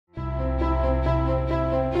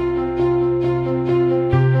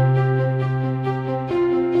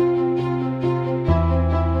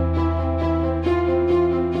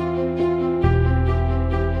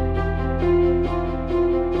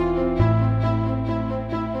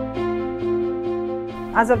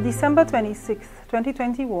As of December 26,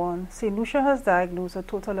 2021, St. Lucia has diagnosed a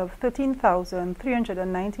total of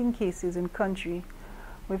 13,319 cases in country,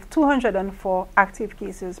 with 204 active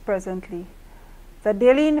cases presently. The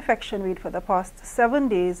daily infection rate for the past 7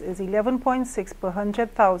 days is 11.6 per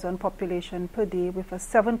 100,000 population per day, with a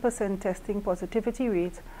 7% testing positivity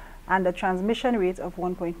rate and a transmission rate of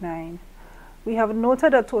 1.9. We have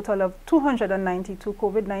noted a total of 292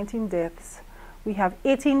 COVID-19 deaths. We have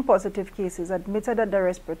 18 positive cases admitted at the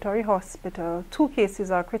respiratory hospital, 2 cases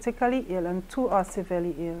are critically ill and 2 are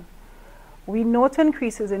severely ill. We note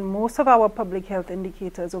increases in most of our public health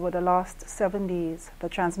indicators over the last 7 days: the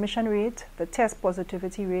transmission rate, the test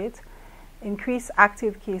positivity rate, increased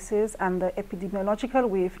active cases, and the epidemiological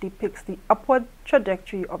wave depicts the upward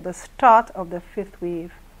trajectory of the start of the 5th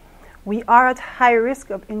wave. We are at high risk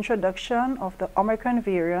of introduction of the Omicron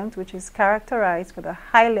variant, which is characterized with a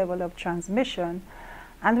high level of transmission,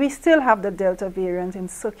 and we still have the Delta variant in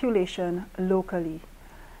circulation locally.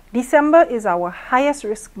 December is our highest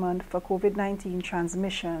risk month for COVID-19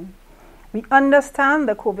 transmission. We understand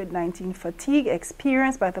the COVID-19 fatigue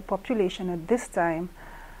experienced by the population at this time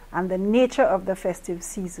and the nature of the festive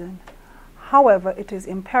season. However, it is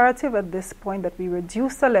imperative at this point that we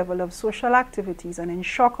reduce the level of social activities and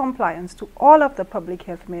ensure compliance to all of the public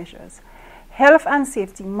health measures. Health and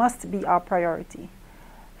safety must be our priority.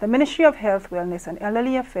 The Ministry of Health, Wellness and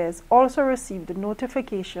Elderly Affairs also received a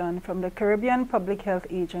notification from the Caribbean Public Health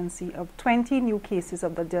Agency of 20 new cases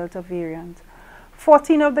of the Delta variant.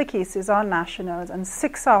 14 of the cases are nationals and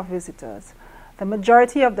 6 are visitors. The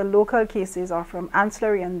majority of the local cases are from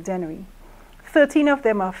Ancillary and Dennery. 13 of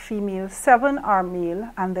them are female, 7 are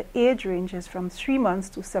male, and the age range is from 3 months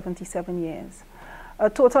to 77 years. A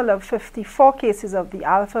total of 54 cases of the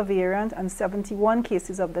Alpha variant and 71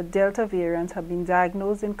 cases of the Delta variant have been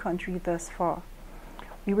diagnosed in country thus far.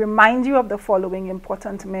 We remind you of the following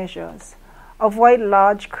important measures. Avoid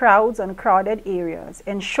large crowds and crowded areas.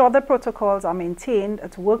 Ensure the protocols are maintained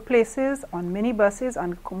at workplaces, on minibuses,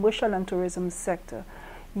 and commercial and tourism sector.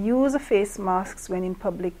 Use face masks when in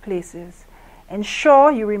public places.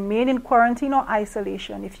 Ensure you remain in quarantine or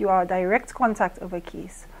isolation if you are a direct contact of a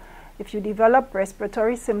case. If you develop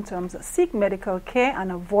respiratory symptoms, seek medical care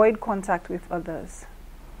and avoid contact with others.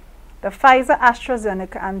 The Pfizer,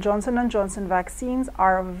 AstraZeneca, and Johnson & Johnson vaccines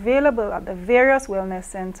are available at the various wellness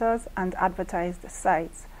centers and advertised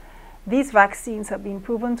sites. These vaccines have been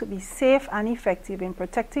proven to be safe and effective in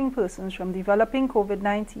protecting persons from developing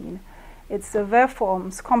COVID-19, its severe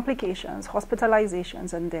forms, complications,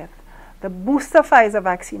 hospitalizations, and death. The booster Pfizer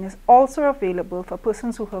vaccine is also available for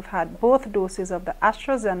persons who have had both doses of the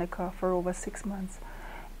AstraZeneca for over 6 months.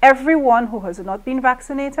 Everyone who has not been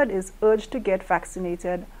vaccinated is urged to get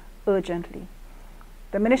vaccinated urgently.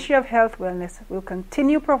 The Ministry of Health Wellness will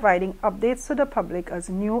continue providing updates to the public as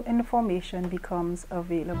new information becomes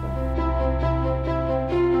available.